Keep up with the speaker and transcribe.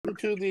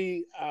to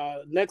the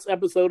next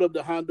episode of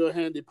the Hondo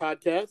Handy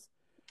podcast.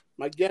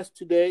 My guest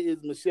today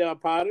is Michele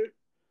Potter,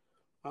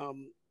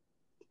 um,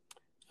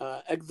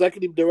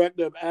 Executive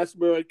Director of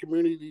Asbury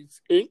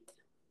Communities, Inc.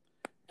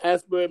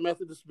 Asbury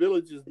Methodist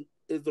Village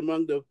is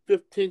among the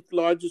 15th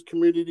largest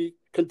community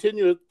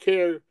continuous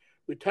care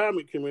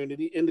retirement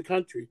community in the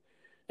country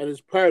and is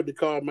proud to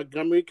call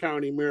Montgomery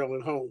County,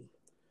 Maryland, home.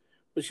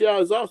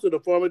 Michele is also the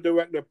former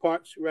Director of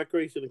Parks,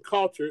 Recreation, and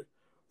Culture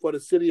for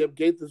the City of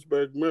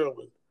Gaithersburg,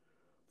 Maryland,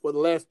 for the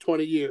last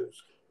 20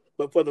 years.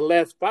 But for the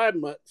last 5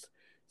 months,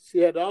 she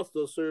had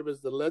also served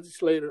as the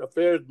Legislative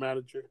Affairs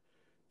Manager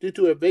due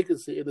to a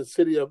vacancy in the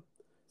city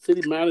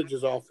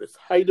manager's office.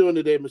 How you doing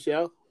today,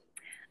 Michele?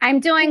 I'm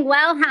doing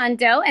well,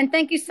 Hondo, and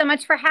thank you so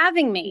much for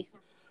having me.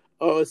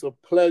 Oh, it's a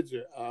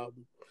pleasure.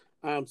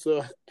 I'm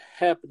so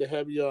happy to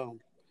have you on.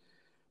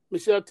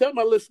 Michele, tell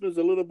my listeners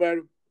a little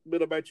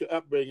bit about your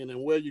upbringing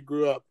and where you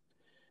grew up,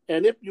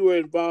 and if you were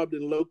involved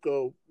in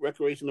local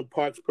recreation and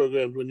parks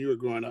programs when you were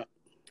growing up.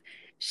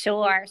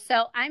 Sure.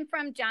 So I'm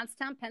from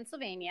Johnstown,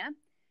 Pennsylvania.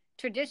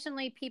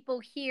 Traditionally,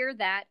 people hear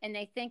that and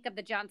they think of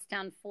the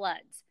Johnstown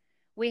floods.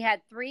 We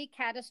had three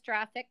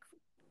catastrophic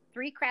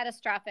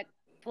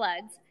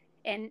floods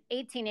in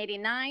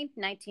 1889,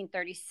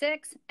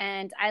 1936,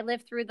 and I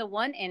lived through the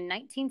one in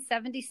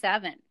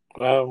 1977.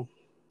 Wow.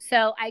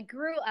 So I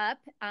grew up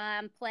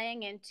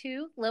playing in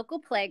 2 local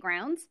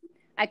playgrounds.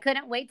 I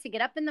couldn't wait to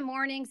get up in the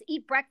mornings,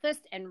 eat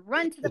breakfast, and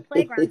run to the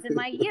playgrounds in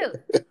my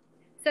youth.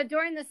 So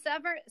during the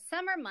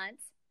summer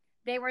months,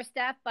 they were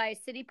staffed by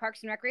city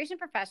parks and recreation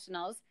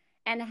professionals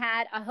and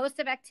had a host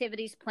of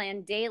activities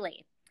planned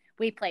daily.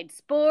 We played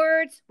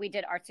sports, we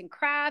did arts and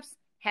crafts,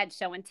 had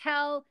show and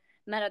tell,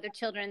 met other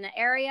children in the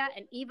area,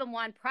 and even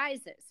won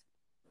prizes.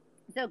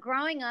 So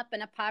growing up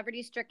in a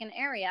poverty-stricken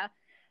area,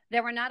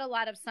 there were not a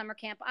lot of summer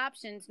camp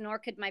options, nor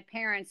could my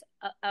parents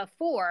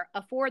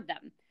afford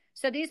them.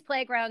 So these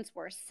playgrounds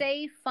were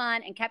safe,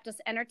 fun, and kept us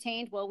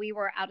entertained while we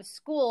were out of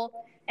school.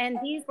 And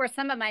these were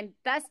some of my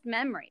best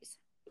memories.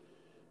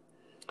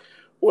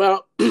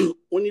 Well,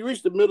 when you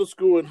reached the middle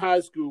school and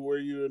high school, were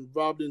you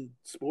involved in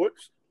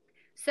sports?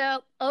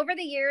 So over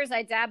the years,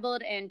 I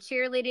dabbled in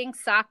cheerleading,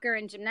 soccer,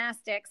 and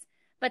gymnastics.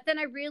 But then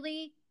I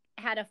really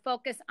had a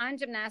focus on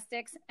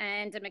gymnastics,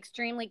 and I'm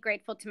extremely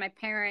grateful to my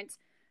parents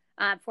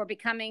for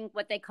becoming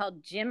what they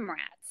called gym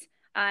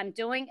rats,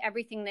 doing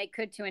everything they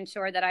could to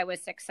ensure that I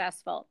was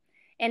successful.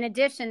 In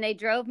addition, they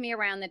drove me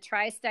around the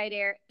tri-state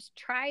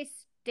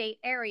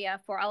area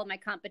for all of my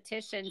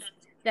competitions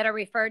that are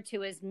referred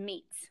to as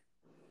meets.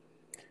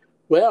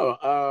 Well,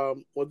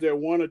 was there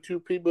 1 or 2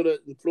 people that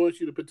influenced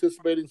you to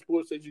participate in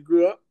sports as you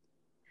grew up?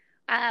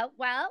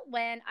 Well,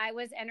 when I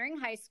was entering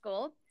high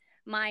school,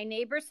 my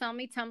neighbor saw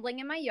me tumbling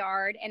in my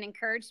yard and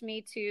encouraged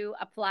me to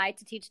apply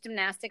to teach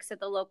gymnastics at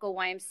the local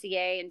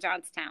YMCA in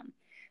Johnstown.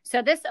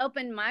 So this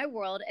opened my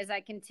world as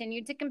I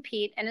continued to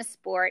compete in a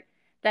sport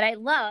that I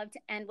loved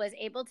and was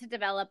able to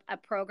develop a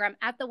program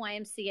at the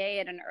YMCA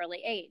at an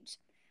early age.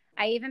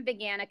 I even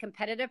began a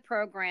competitive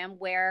program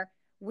where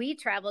we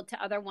traveled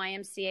to other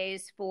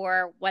YMCAs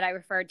for what I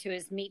referred to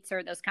as meets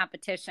or those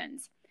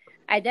competitions.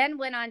 I then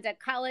went on to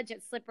college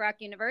at Slip Rock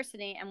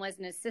University and was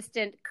an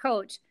assistant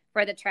coach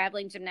for the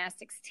traveling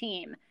gymnastics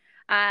team.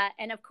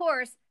 And of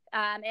course,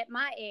 at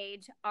my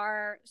age,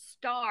 our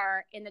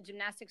star in the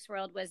gymnastics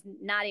world was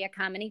Nadia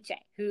Comaneci,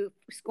 who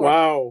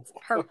scored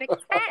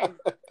perfect 10.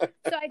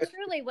 So I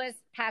truly was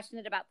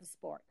passionate about the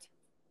sport.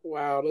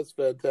 Wow, that's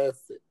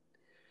fantastic.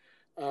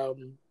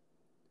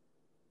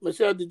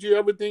 Michele, did you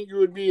ever think you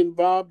would be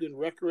involved in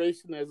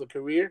recreation as a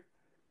career?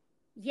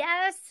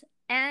 Yes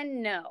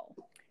and no.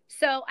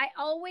 So I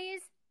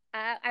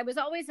was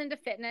always into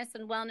fitness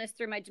and wellness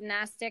through my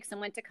gymnastics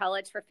and went to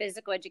college for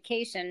physical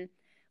education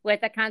with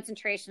a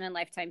concentration in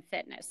lifetime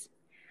fitness.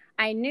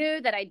 I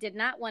knew that I did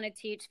not want to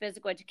teach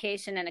physical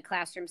education in a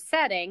classroom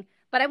setting,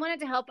 but I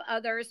wanted to help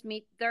others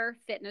meet their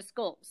fitness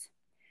goals.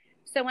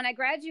 So when I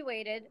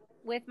graduated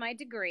with my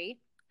degree,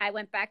 I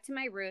went back to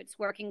my roots,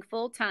 working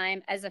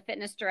full-time as a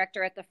fitness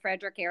director at the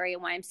Frederick area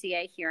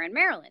YMCA here in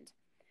Maryland.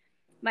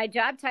 My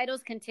job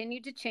titles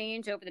continued to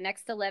change over the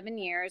next 11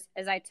 years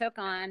as I took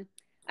on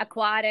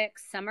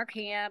aquatics, summer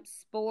camps,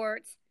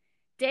 sports,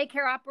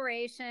 daycare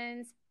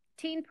operations,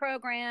 teen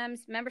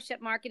programs,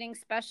 membership marketing,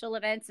 special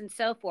events, and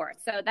so forth.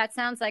 So that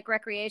sounds like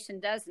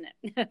recreation, doesn't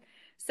it?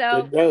 So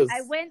it does.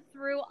 I went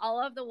through all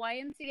of the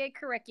YMCA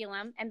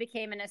curriculum and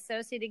became an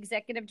associate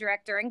executive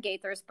director in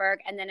Gaithersburg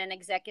and then an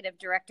executive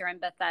director in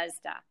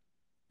Bethesda.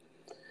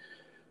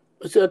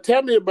 So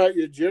tell me about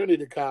your journey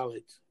to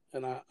college.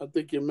 And I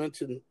think you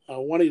mentioned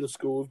one of the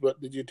schools, but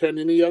did you attend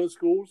any other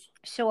schools?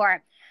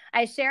 Sure.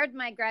 I shared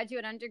my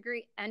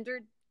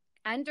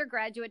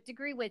undergraduate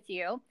degree with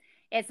you.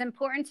 It's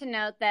important to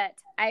note that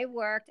I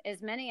worked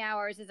as many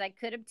hours as I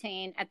could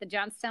obtain at the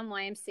Johnstown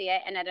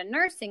YMCA and at a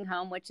nursing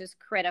home, which is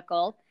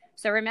critical.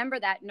 So remember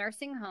that,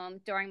 nursing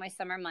home, during my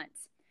summer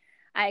months.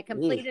 I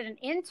completed an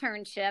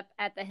internship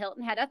at the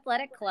Hilton Head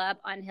Athletic Club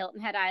on Hilton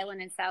Head Island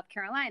in South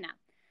Carolina.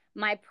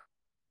 My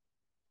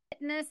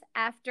fitness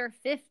after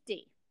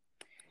 50.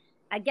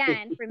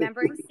 Again,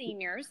 remembering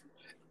seniors,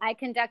 I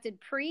conducted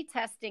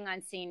pre-testing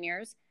on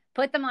seniors,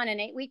 put them on an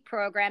 8-week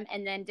program,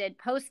 and then did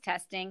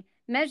post-testing,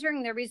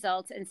 measuring the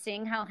results and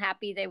seeing how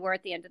happy they were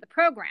at the end of the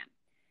program.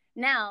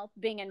 Now,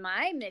 being in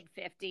my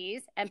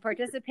mid-50s and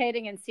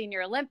participating in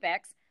Senior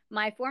Olympics,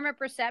 my former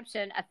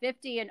perception of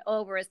 50 and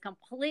over is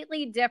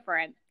completely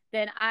different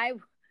than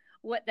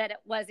that it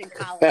was in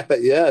college.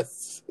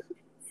 Yes.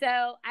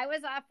 So I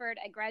was offered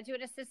a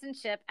graduate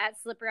assistantship at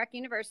Slippery Rock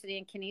University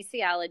in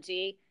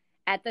kinesiology.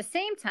 At the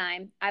same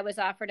time, I was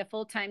offered a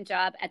full-time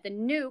job at the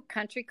new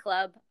country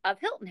club of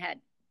Hilton Head.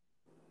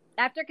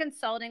 After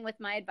consulting with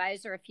my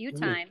advisor a few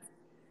times,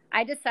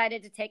 I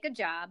decided to take a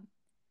job,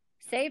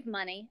 save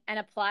money, and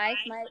apply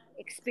my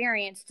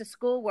experience to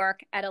schoolwork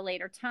at a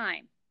later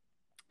time.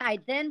 I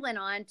then went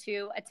on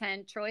to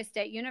attend Troy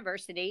State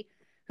University,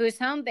 whose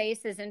home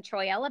base is in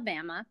Troy,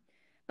 Alabama,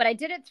 but I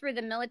did it through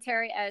the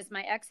military as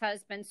my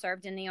ex-husband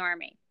served in the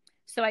Army.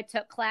 So I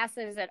took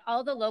classes at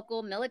all the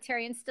local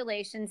military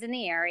installations in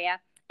the area,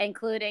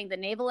 including the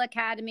Naval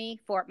Academy,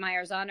 Fort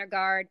Myers Honor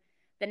Guard,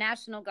 the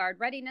National Guard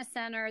Readiness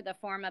Center, the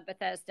former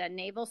Bethesda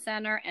Naval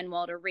Center, and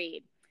Walter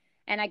Reed.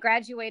 And I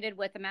graduated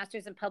with a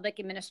Master's in Public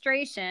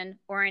Administration,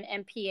 or an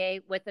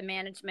MPA with a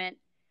management,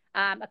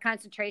 a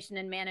concentration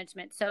in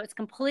management. So it's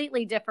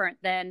completely different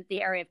than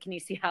the area of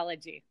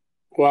kinesiology.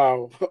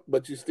 Wow,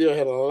 but you still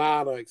had a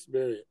lot of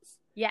experience.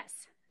 Yes.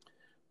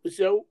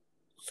 Michele,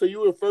 so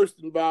you were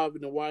first involved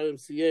in the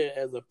YMCA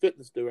as a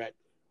fitness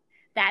director.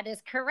 That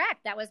is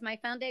correct. That was my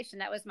foundation.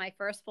 That was my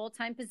first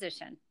full-time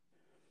position.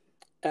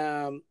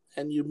 And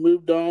you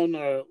moved on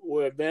or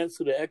were advanced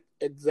to the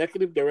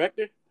executive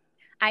director?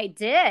 I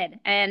did,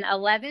 in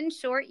 11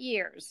 short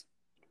years.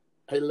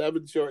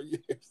 11 short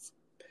years.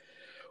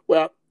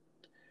 Well,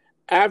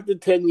 after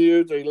 10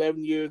 years or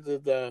 11 years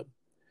of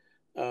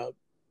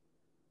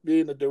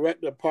being the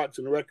director of Parks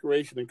and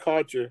Recreation and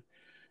Culture,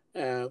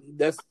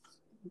 that's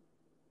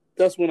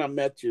when I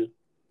met you.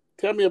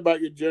 Tell me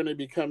about your journey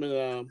becoming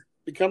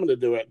the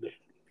director.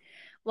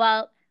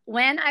 Well,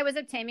 when I was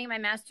obtaining my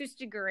master's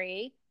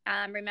degree,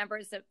 remember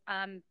it's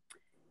a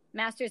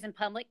master's in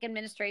public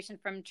administration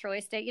from Troy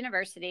State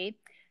University.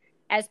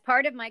 As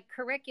part of my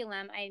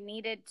curriculum, I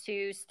needed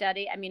to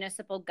study a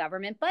municipal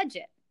government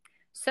budget.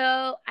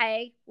 So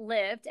I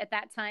lived at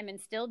that time and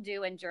still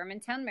do in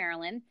Germantown,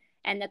 Maryland,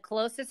 and the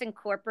closest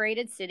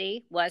incorporated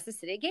city was the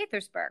City of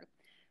Gaithersburg.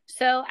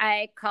 So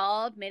I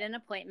called, made an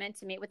appointment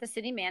to meet with the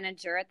city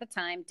manager at the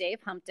time, Dave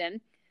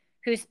Humpton,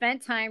 who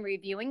spent time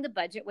reviewing the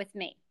budget with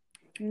me.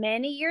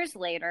 Many years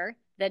later,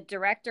 the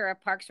director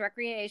of Parks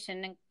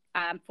Recreation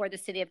for the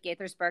City of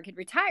Gaithersburg had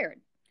retired.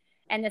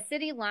 And the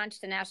city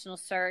launched a national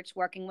search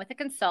working with a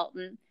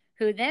consultant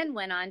who then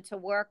went on to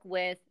work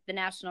with the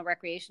National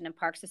Recreation and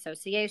Parks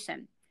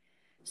Association.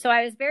 So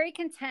I was very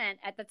content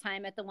at the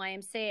time at the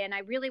YMCA, and I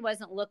really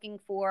wasn't looking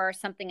for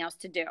something else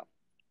to do.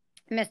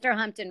 Mr.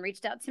 Humpton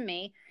reached out to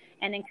me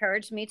and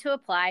encouraged me to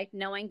apply,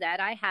 knowing that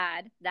I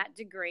had that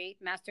degree,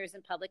 Master's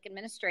in Public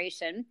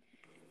Administration.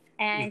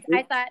 And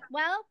I thought,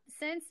 well,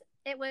 since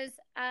it was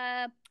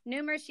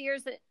numerous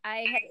years that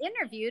I had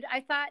interviewed,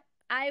 I thought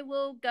I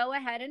will go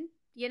ahead and,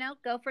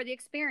 go for the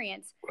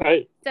experience.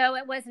 Right. So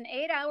it was an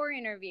 8-hour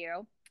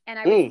interview, and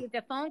I received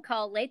a phone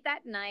call late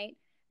that night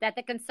that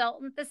the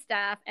consultant, the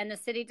staff, and the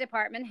city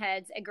department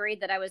heads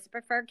agreed that I was the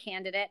preferred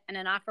candidate, and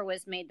an offer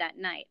was made that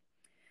night.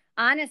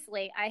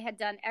 Honestly, I had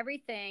done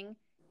everything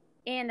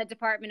in the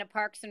Department of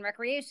Parks and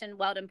Recreation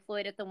while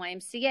employed at the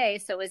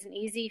YMCA, so it was an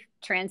easy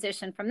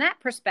transition from that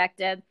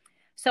perspective.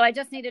 So I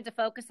just needed to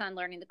focus on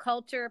learning the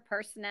culture,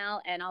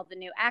 personnel, and all the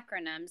new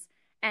acronyms.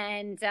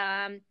 And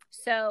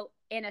so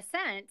in a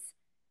sense,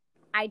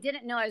 I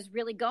didn't know I was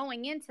really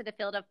going into the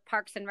field of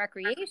Parks and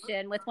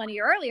Recreation with one of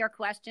your earlier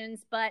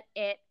questions, but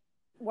it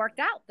worked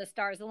out. The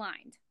stars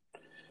aligned.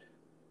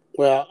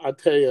 Well, I'll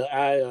tell you,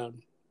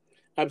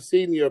 I've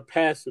seen your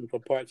passion for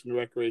Parks and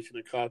Recreation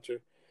and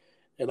Culture,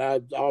 and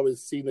I've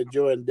always seen the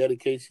joy and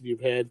dedication you've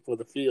had for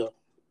the field.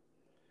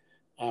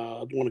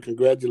 I want to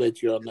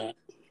congratulate you on that.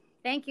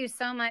 Thank you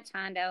so much,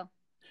 Hondo.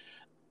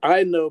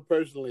 I know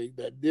personally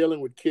that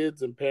dealing with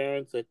kids and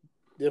parents at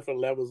different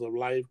levels of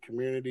life,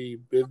 community,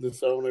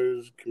 business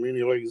owners,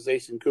 community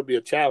organization could be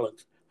a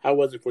challenge. How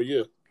was it for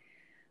you?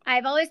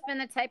 I've always been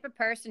the type of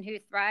person who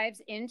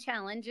thrives in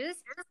challenges,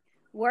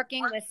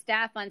 working with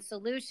staff on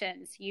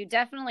solutions. You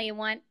definitely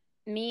want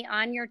me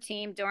on your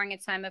team during a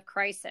time of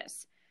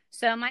crisis.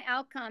 So my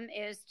outcome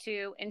is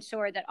to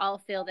ensure that all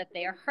feel that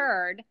they are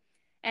heard.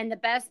 And the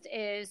best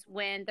is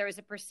when there is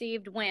a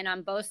perceived win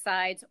on both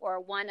sides, or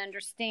one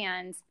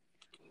understands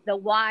the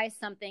why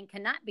something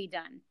cannot be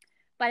done.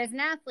 But as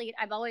an athlete,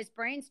 I've always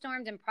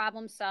brainstormed and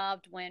problem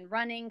solved when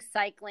running,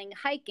 cycling,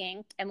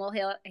 hiking, and we'll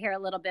hear a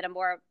little bit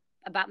more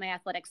about my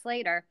athletics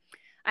later.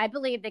 I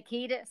believe the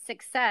key to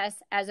success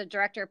as a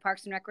director of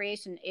Parks and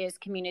Recreation is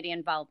community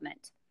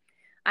involvement.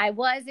 I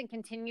was and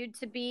continued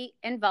to be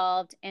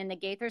involved in the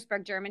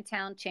Gaithersburg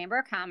Germantown Chamber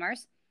of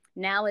Commerce,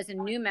 now as a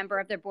new member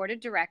of their board of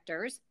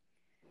directors.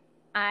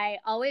 I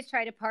always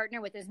try to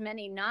partner with as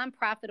many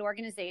nonprofit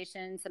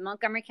organizations, the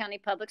Montgomery County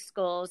Public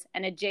Schools,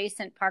 and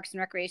adjacent parks and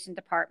recreation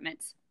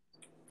departments.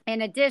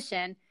 In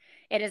addition,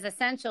 it is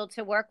essential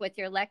to work with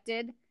your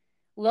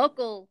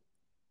local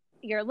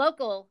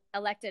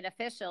elected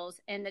officials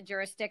in the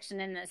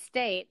jurisdiction in the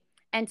state,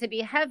 and to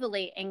be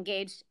heavily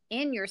engaged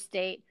in your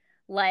state,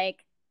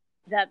 like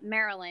the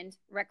Maryland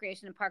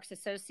Recreation and Parks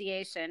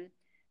Association,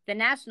 the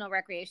National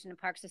Recreation and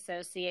Parks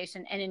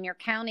Association, and in your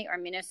county or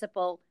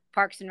municipal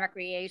parks and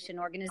recreation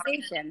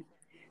organization,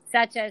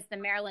 such as the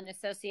Maryland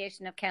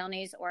Association of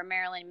Counties or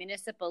Maryland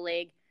Municipal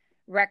League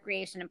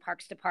Recreation and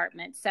Parks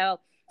Department. So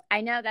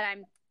I know that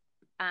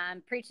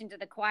I'm preaching to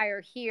the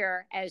choir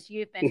here, as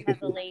you've been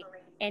heavily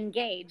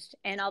engaged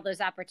in all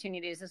those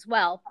opportunities as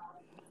well.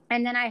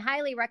 And then I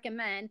highly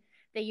recommend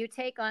that you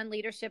take on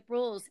leadership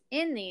roles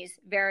in these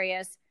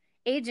various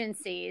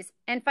agencies,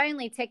 and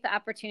finally take the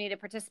opportunity to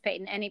participate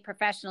in any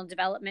professional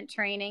development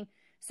training,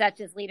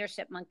 such as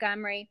Leadership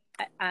Montgomery,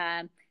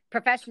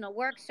 professional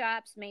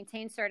workshops,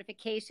 maintain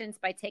certifications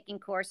by taking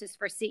courses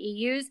for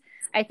CEUs.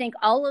 I think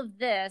all of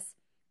this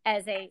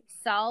as a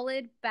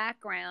solid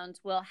background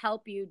will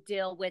help you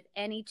deal with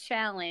any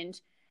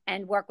challenge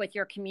and work with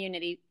your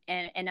community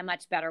in a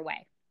much better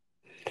way.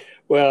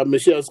 Well,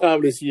 Michele, it's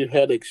obvious you've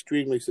had an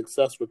extremely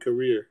successful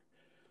career.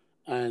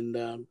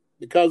 And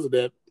because of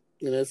that,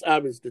 it's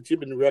obvious that you've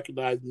been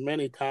recognized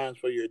many times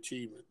for your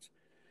achievements.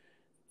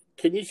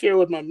 Can you share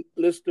with my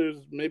listeners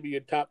maybe your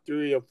top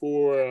 3 or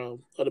 4 of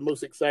the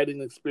most exciting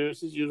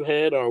experiences you've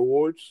had or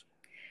awards?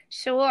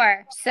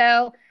 Sure.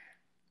 So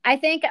I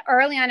think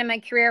early on in my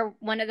career,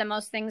 one of the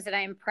most things that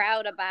I am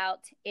proud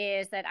about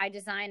is that I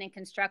designed and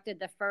constructed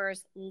the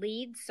first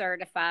LEED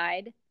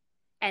certified,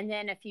 and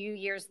then a few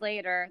years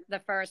later,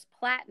 the first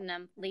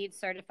platinum LEED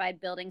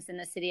certified buildings in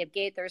the city of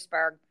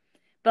Gaithersburg,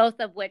 both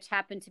of which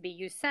happen to be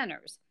youth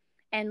centers.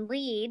 And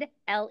LEED,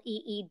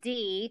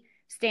 L-E-E-D,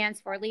 stands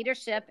for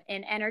Leadership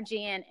in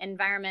Energy and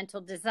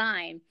Environmental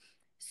Design.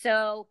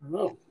 So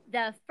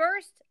the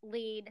first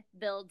LEED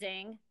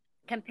building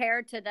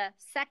compared to the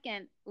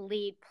second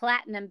LEED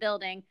platinum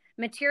building,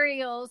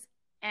 materials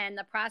and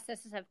the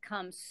processes have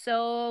come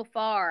so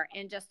far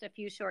in just a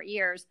few short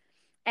years.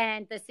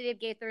 And the city of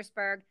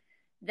Gaithersburg,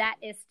 that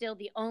is still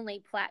the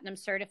only platinum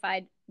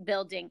certified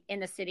building in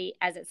the city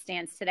as it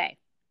stands today.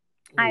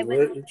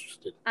 Very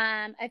interesting.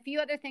 A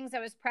few other things I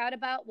was proud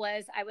about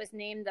was I was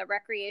named the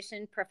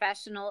Recreation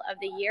Professional of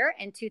the Year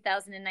in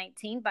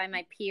 2019 by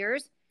my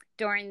peers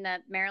during the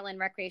Maryland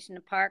Recreation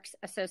and Parks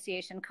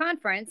Association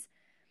conference.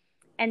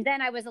 And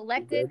then I was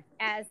elected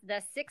as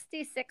the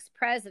 66th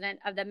president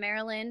of the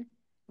Maryland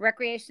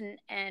Recreation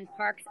and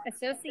Parks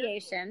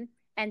Association,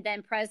 and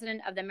then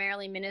president of the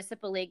Maryland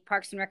Municipal League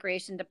Parks and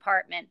Recreation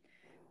Department,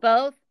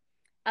 both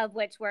of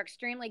which were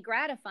extremely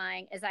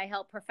gratifying as I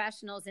help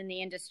professionals in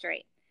the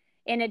industry.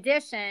 In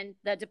addition,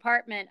 the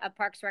Department of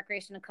Parks,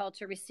 Recreation, and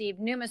Culture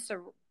received numerous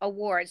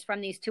awards from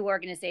these two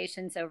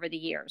organizations over the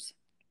years.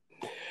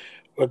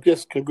 Well,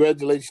 just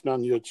congratulations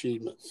on your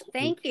achievements.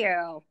 Thank you.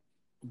 I'll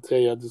tell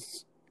you,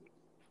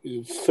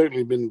 you've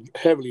certainly been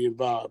heavily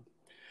involved.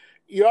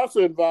 You're also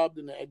involved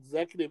in the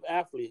executive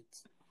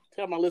athletes.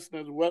 Tell my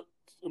listeners what's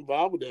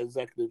involved with the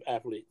executive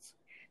athletes.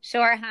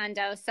 Sure,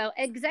 Hondo. So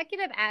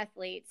executive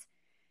athletes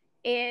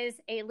is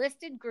a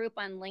listed group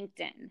on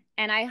LinkedIn,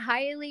 and I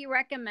highly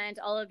recommend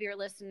all of your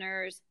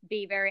listeners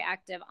be very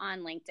active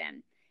on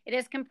LinkedIn. It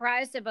is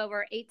comprised of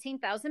over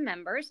 18,000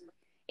 members.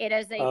 It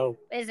is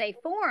a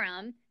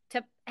forum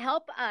to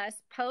help us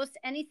post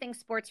anything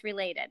sports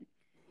related.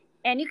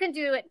 And you can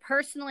do it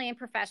personally and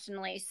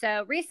professionally.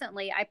 So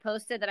recently I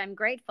posted that I'm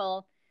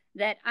grateful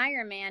that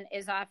Ironman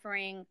is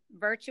offering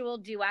virtual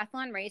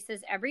duathlon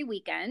races every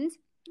weekend.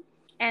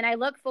 And I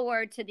look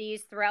forward to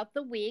these throughout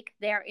the week.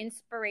 There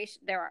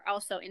are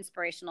also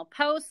inspirational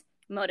posts,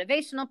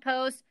 motivational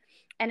posts,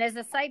 and as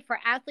a site for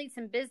athletes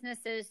and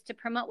businesses to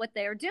promote what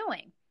they are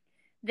doing.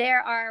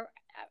 There are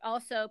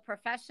also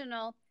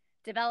professional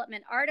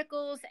development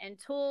articles and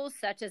tools,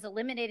 such as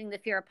eliminating the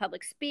fear of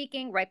public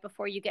speaking right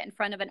before you get in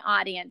front of an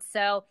audience.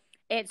 So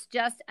it's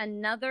just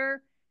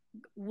another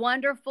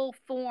wonderful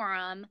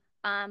forum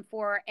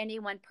for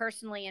anyone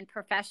personally and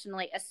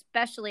professionally,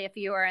 especially if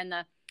you are in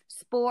the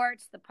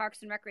sports, the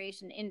parks and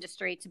recreation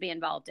industry, to be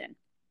involved in.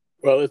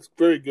 Well, it's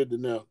very good to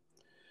know.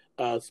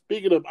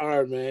 Speaking of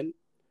Ironman,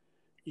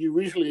 you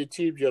recently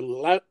achieved your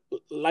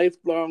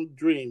lifelong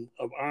dream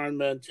of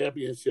Ironman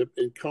Championship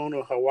in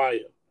Kona, Hawaii.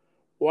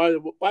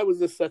 Why was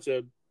this such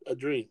a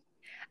dream?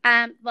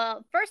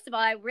 Well, first of all,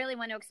 I really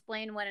want to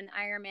explain what an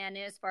Ironman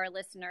is for our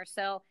listeners.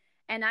 So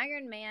an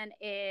Ironman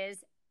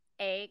is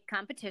a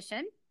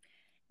competition.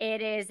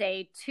 It is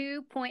a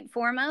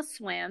 2.4-mile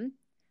swim,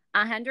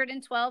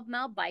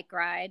 112-mile bike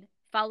ride,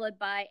 followed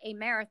by a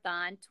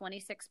marathon,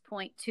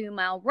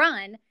 26.2-mile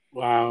run.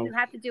 Wow. You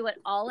have to do it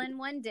all in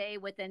one day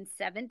within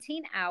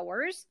 17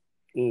 hours.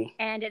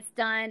 And it's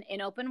done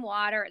in open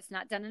water. It's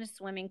not done in a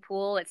swimming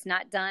pool. It's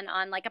not done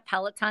on like a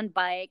Peloton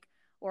bike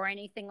or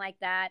anything like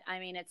that. I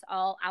mean, it's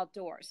all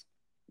outdoors.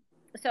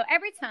 So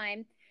every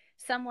time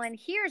someone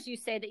hears you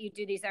say that you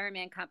do these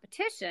Ironman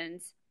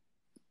competitions,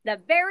 the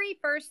very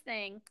first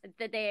thing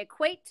that they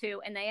equate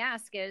to and they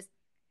ask is,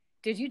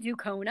 did you do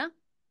Kona?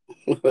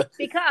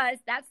 Because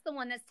that's the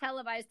one that's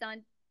televised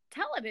on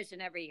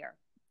television every year.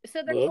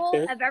 So the goal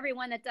of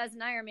everyone that does an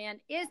Ironman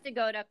is to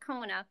go to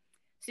Kona.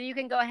 So you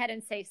can go ahead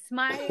and say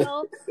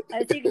smile.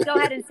 So you can go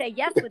ahead and say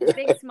yes with a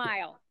big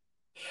smile.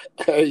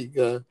 There you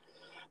go.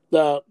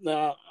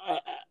 Now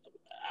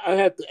I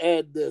have to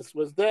add this.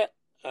 Was that,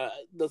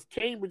 does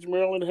Cambridge,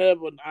 Maryland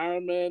have an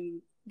Ironman?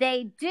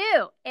 They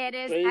do. It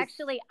is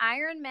actually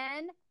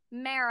Ironman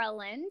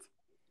Maryland.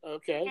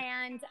 Okay.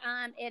 And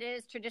it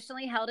is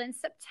traditionally held in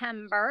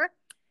September.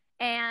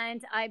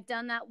 And I've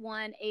done that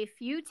one a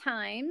few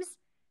times.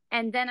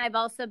 And then I've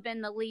also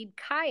been the lead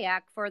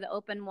kayak for the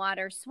open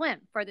water swim,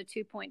 for the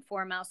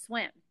 2.4 mile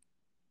swim.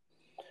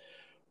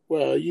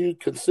 Well, you're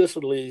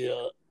consistently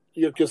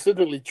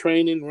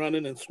training,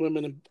 running, and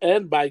swimming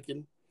and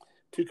biking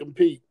to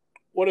compete.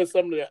 What are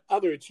some of the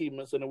other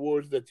achievements and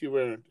awards that you've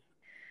earned?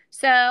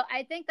 So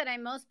I think that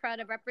I'm most proud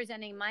of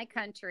representing my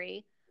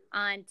country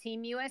on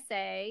Team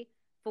USA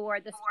for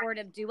the sport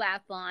of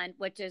duathlon,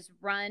 which is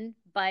run,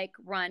 bike,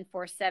 run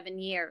for 7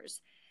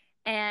 years.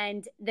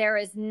 And there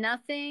is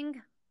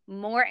nothing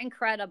more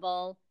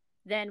incredible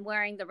than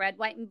wearing the red,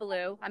 white, and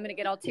blue. I'm going to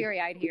get all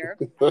teary-eyed here.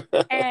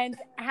 And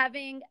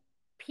having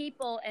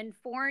people in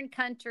foreign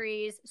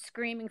countries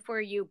screaming for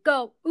you,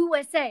 go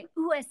USA,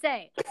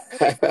 USA.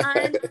 It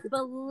was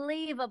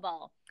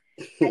unbelievable.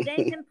 I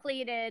then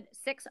completed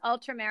 6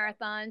 ultra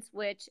marathons,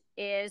 which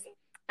is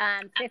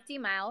 50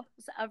 miles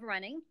of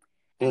running.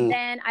 And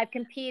then I've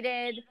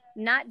competed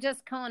not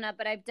just Kona,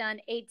 but I've done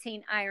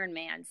 18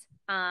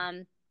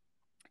 Ironmans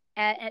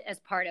as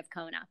part of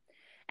Kona.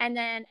 And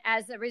then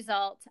as a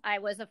result, I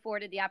was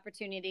afforded the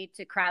opportunity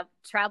to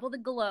travel the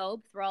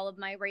globe through all of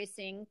my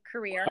racing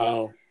career.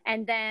 Wow.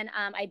 And then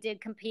I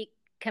did complete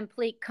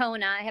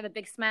Kona. I have a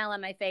big smile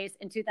on my face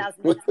in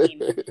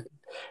 2018.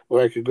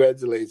 Well,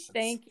 congratulations.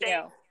 Thank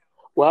you.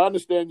 Well, I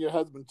understand your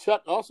husband,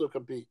 Chuck, also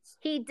competes.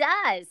 He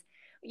does.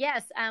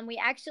 Yes.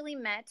 We actually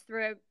met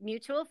through a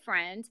mutual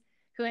friend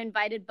who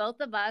invited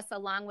both of us,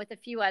 along with a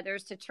few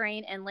others, to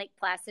train in Lake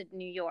Placid,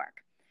 New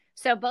York.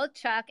 So both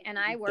Chuck and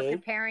I were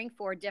preparing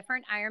for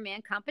different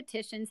Ironman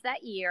competitions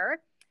that year.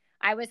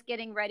 I was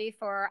getting ready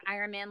for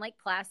Ironman Lake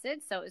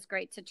Placid, so it was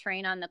great to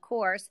train on the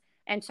course.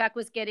 And Chuck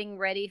was getting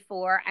ready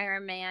for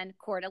Ironman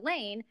Coeur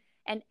d'Alene.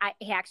 And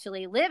he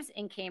actually lives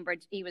in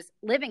Cambridge. He was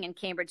living in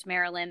Cambridge,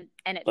 Maryland,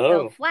 and it's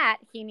so flat,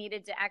 he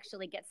needed to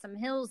actually get some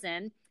hills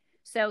in.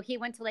 So he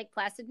went to Lake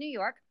Placid, New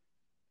York.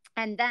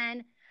 And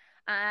then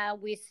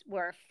we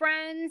were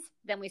friends.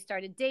 Then we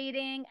started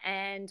dating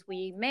and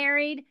we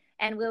married.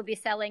 And we'll be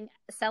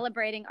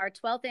celebrating our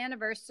 12th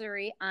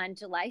anniversary on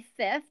July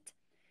 5th.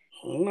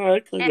 All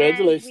right,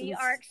 congratulations. And we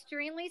are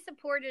extremely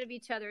supportive of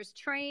each other's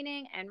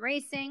training and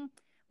racing.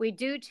 We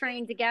do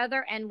train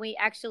together and we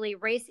actually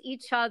race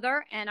each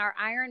other. And our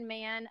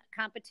Ironman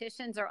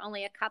competitions are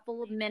only a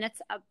couple of minutes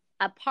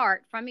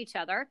apart from each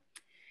other.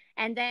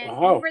 And then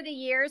over the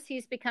years,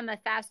 he's become a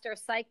faster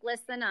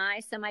cyclist than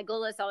I. So my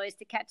goal is always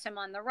to catch him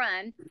on the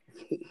run.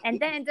 And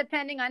then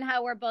depending on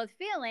how we're both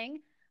feeling,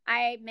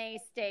 I may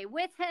stay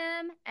with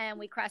him and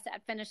we cross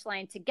that finish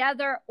line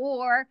together.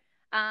 Or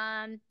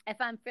if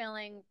I'm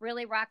feeling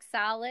really rock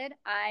solid,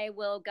 I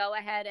will go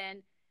ahead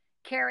and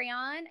carry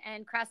on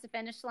and cross the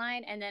finish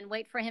line and then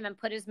wait for him and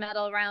put his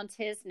medal around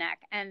his neck.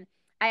 And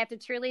I have to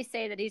truly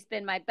say that he's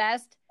been my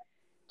best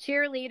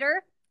cheerleader,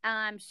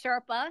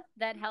 Sherpa,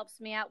 that helps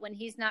me out when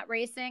he's not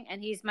racing.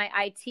 And he's my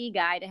IT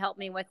guy to help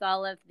me with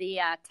all of the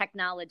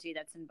technology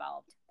that's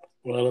involved.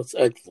 Well, that's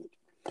excellent.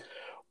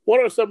 What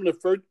are some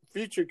of the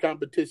future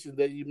competitions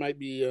that you might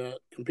be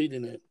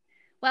competing in?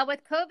 Well,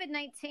 with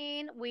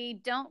COVID-19, we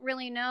don't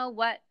really know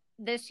what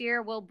this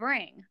year will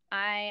bring.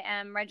 I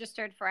am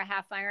registered for a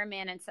half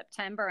Ironman in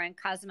September in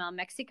Cozumel,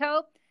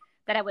 Mexico,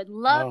 that I would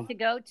love to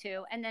go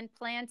to, and then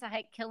plan to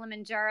hike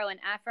Kilimanjaro in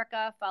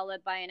Africa,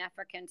 followed by an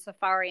African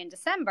safari in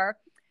December.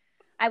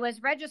 I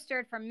was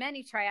registered for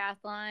many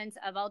triathlons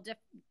of all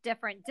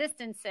different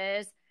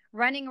distances,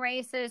 running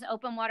races,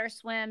 open water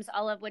swims,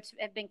 all of which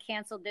have been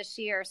canceled this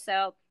year.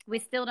 So we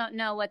still don't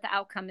know what the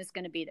outcome is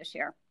going to be this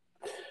year.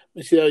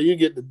 Michele, you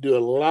get to do a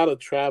lot of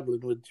traveling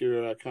with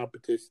your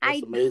competition.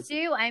 That's amazing.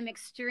 I do. I'm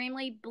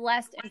extremely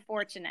blessed and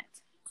fortunate.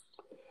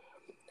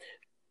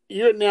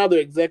 You're now the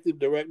executive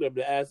director of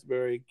the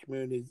Asbury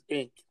Communities,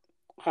 Inc.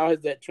 How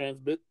has that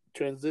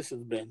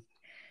transition been?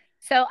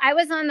 So I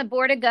was on the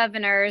Board of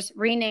Governors,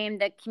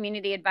 renamed the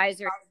Community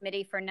Advisory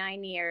Committee for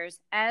 9 years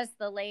as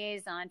the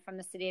liaison from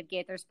the City of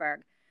Gaithersburg.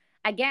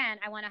 Again,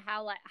 I want to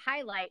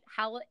highlight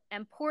how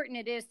important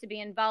it is to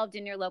be involved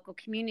in your local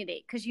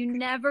community because you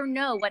never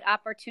know what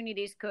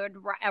opportunities could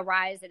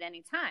arise at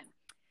any time.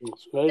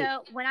 That's right.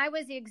 So when I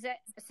was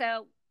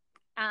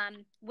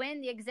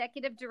when the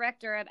executive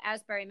director of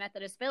Asbury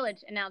Methodist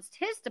Village announced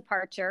his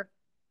departure,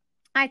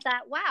 I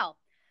thought, wow,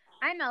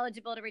 I'm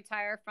eligible to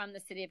retire from the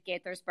City of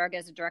Gaithersburg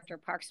as a director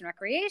of Parks and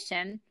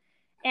Recreation.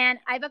 And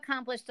I've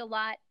accomplished a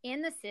lot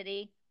in the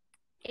city,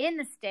 in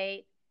the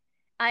state,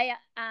 I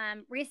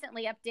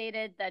recently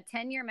updated the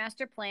 10-year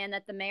master plan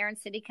that the mayor and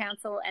city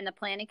council and the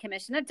planning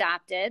commission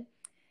adopted.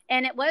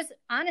 And it was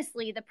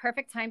honestly the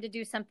perfect time to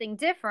do something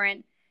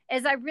different,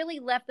 as I really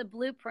left the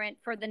blueprint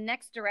for the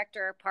next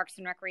director of Parks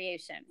and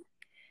Recreation.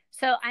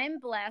 So I'm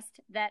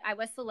blessed that I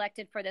was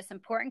selected for this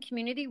important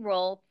community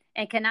role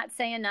and cannot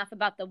say enough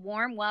about the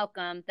warm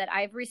welcome that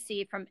I've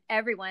received from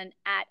everyone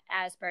at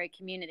Asbury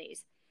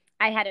Communities.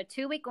 I had a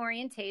 2-week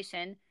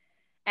orientation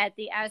at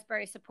the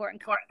Asbury Support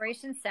and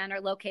Collaboration Center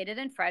located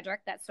in Frederick.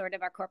 That's sort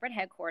of our corporate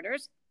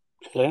headquarters.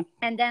 Okay.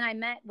 And then I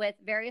met with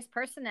various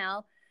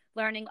personnel,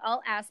 learning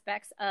all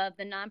aspects of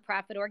the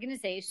nonprofit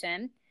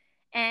organization.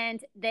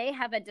 And they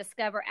have a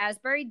Discover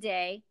Asbury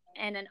Day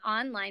and an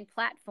online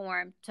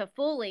platform to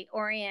fully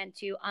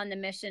orient you on the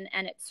mission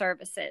and its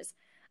services.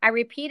 I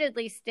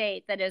repeatedly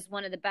state that is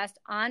one of the best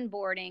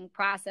onboarding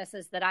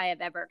processes that I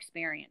have ever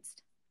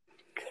experienced.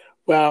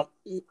 Well,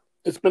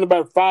 it's been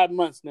about 5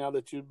 months now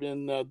that you've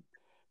been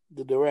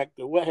the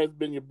director. What has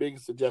been your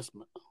biggest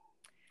adjustment?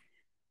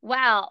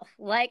 Well,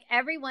 like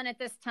everyone at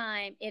this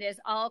time, it is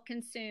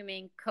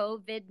all-consuming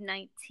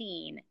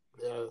COVID-19.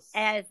 Yes.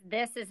 As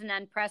this is an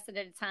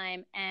unprecedented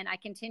time, and I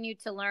continue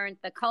to learn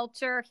the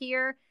culture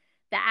here,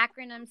 the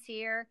acronyms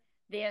here,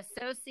 the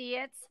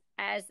associates,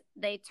 as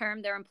they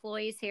term their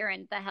employees here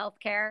in the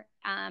healthcare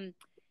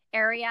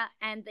area,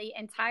 and the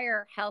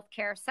entire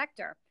healthcare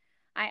sector.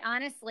 I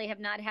honestly have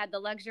not had the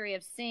luxury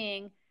of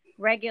seeing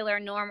regular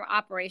normal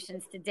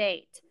operations to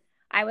date.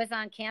 I was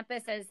on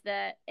campus as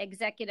the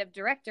executive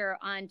director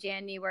on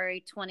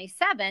January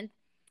 27th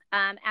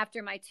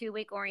after my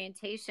 2-week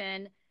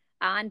orientation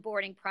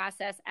onboarding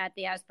process at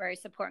the Asbury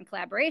Support and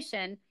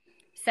Collaboration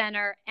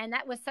Center. And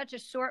that was such a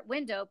short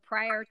window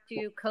prior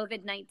to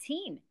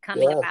COVID-19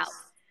 coming about.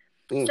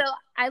 So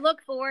I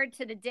look forward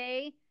to the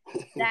day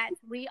that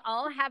we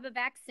all have a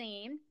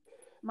vaccine.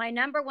 My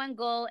number one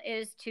goal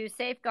is to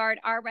safeguard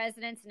our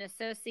residents and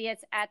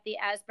associates at the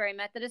Asbury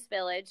Methodist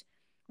Village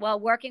while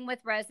working with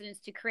residents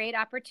to create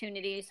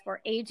opportunities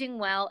for aging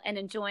well and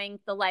enjoying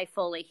the life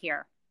fully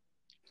here.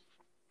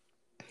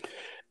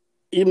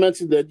 You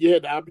mentioned that you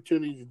had the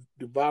opportunity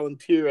to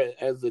volunteer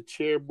as the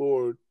chair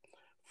board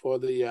for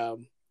the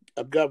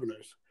of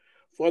governors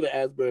for the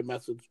Asbury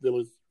Methodist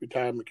Village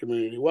retirement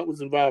community. What was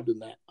involved in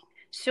that?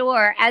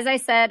 Sure. As I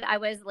said, I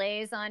was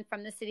liaison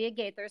from the City of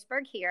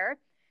Gaithersburg here.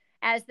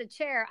 As the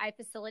chair, I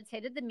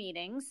facilitated the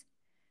meetings.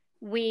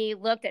 We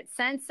looked at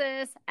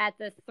census at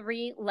the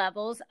 3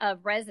 levels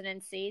of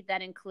residency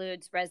that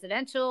includes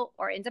residential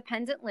or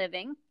independent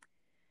living,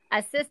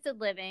 assisted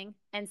living,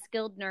 and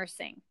skilled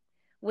nursing.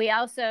 We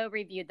also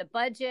reviewed the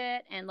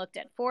budget and looked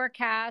at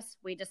forecasts.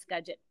 We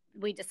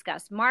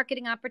discussed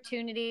marketing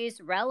opportunities,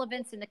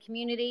 relevance in the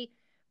community,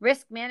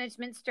 risk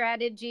management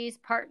strategies,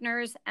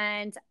 partners,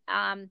 and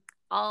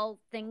all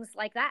things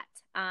like that.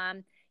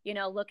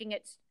 Looking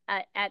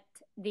at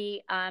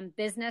the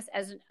business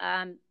as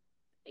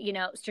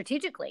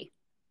strategically.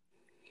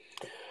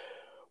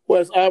 Well,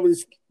 it's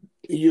obvious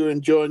you're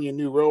enjoying your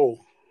new role.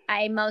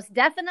 I most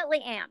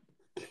definitely am.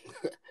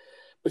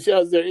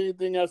 Michele, is there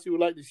anything else you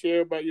would like to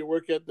share about your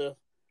work at the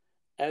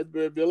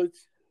Asbury Village?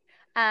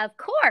 Of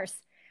course.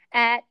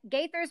 At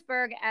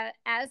Gaithersburg, at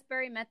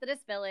Asbury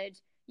Methodist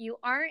Village, you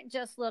aren't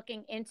just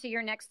looking into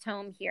your next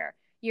home here.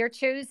 You're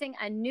choosing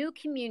a new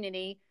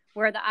community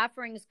where the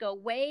offerings go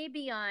way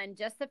beyond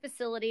just the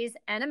facilities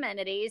and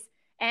amenities.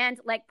 And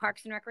like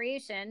Parks and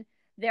Recreation,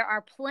 there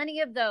are plenty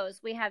of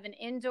those. We have an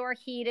indoor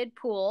heated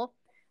pool,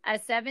 a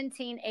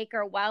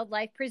 17-acre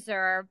wildlife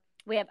preserve.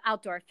 We have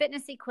outdoor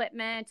fitness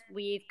equipment.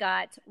 We've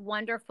got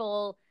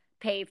wonderful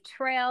paved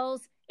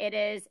trails. It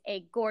is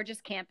a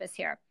gorgeous campus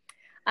here.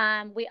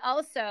 We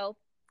also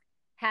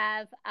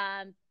have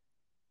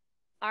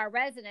our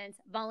residents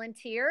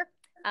volunteer.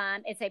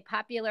 It's a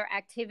popular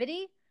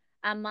activity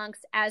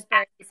amongst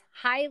Asbury's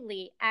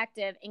highly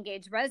active,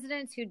 engaged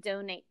residents who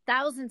donate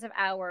thousands of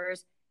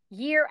hours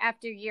year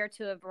after year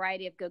to a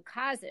variety of good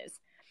causes.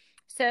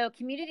 So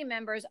community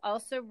members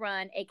also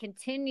run a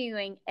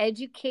continuing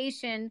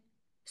education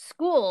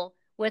school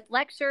with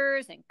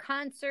lectures and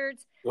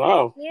concerts.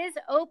 Wow. It is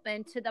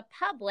open to the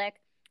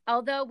public,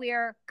 although we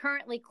are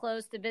currently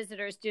closed to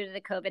visitors due to the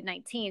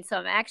COVID-19. So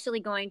I'm actually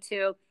going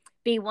to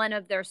be one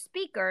of their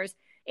speakers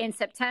in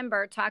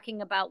September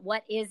talking about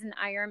what is an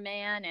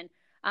Ironman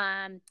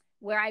and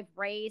where I've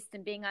raced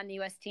and being on the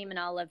U.S. team and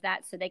all of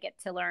that. So they get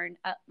to learn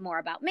more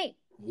about me.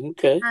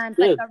 Okay.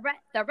 But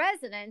the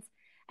residents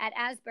at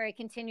Asbury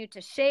continue to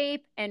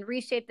shape and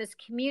reshape this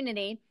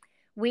community.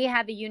 We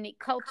have a unique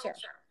culture.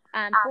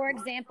 For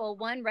example,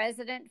 one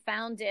resident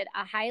founded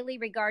a highly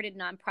regarded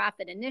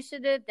nonprofit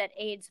initiative that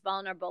aids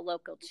vulnerable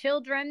local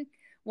children.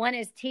 One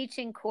is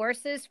teaching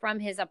courses from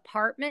his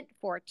apartment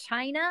for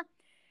China.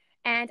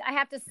 And I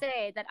have to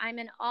say that I'm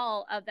in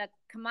awe of the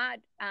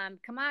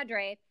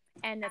camaraderie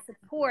and the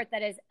support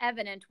that is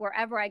evident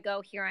wherever I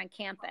go here on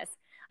campus.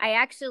 I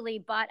actually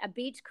bought a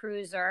beach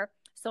cruiser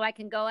so I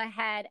can go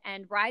ahead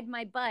and ride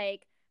my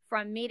bike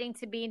from meeting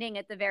to meeting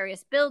at the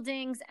various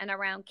buildings and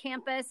around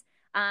campus.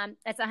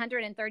 It's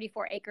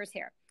 134 acres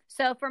here.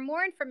 So for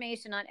more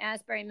information on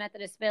Asbury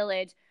Methodist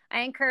Village,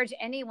 I encourage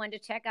anyone to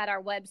check out our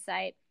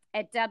website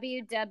at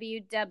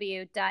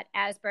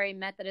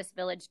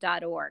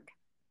www.asburymethodistvillage.org.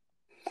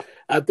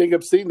 I think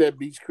I've seen that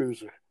beach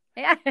cruiser.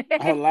 Yeah.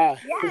 Online.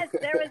 Yes,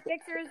 there was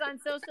pictures on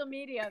social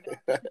media of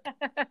it.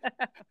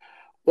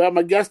 Well,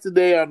 my guest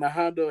today on the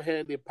Hondo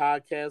Handy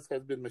podcast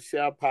has been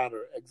Michele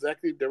Potter,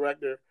 Executive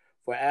Director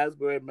for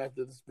Asbury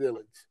Methodist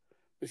Village.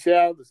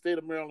 Michele, the state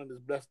of Maryland is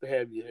blessed to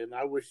have you, and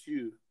I wish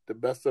you the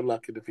best of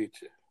luck in the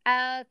future.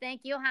 Oh,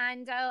 thank you,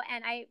 Hondo.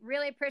 And I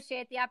really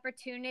appreciate the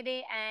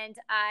opportunity, and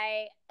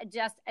I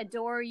just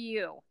adore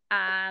you.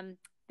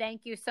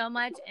 Thank you so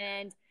much,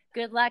 and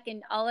good luck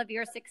in all of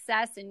your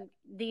success in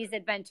these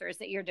adventures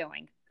that you're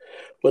doing.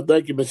 Well,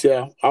 thank you,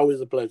 Michele.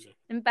 Always a pleasure.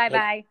 And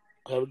bye-bye.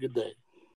 Have a good day.